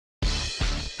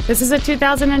This is a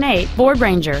 2008 Ford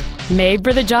Ranger, made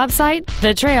for the job site,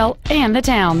 the trail, and the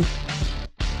town.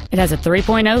 It has a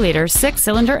 3.0-liter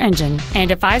six-cylinder engine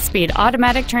and a 5-speed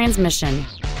automatic transmission.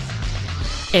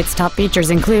 Its top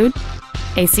features include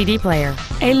a CD player,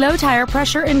 a low tire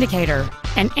pressure indicator,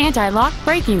 an anti-lock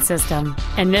braking system,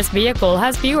 and this vehicle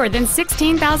has fewer than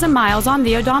 16,000 miles on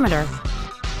the odometer.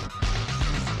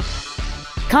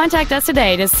 Contact us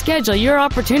today to schedule your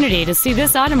opportunity to see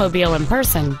this automobile in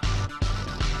person.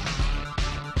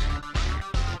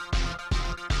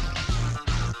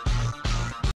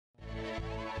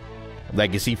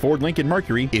 Legacy Ford Lincoln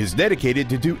Mercury is dedicated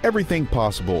to do everything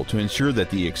possible to ensure that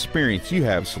the experience you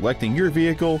have selecting your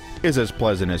vehicle is as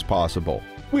pleasant as possible.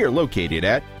 We are located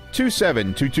at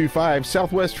 27225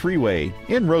 Southwest Freeway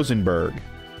in Rosenberg.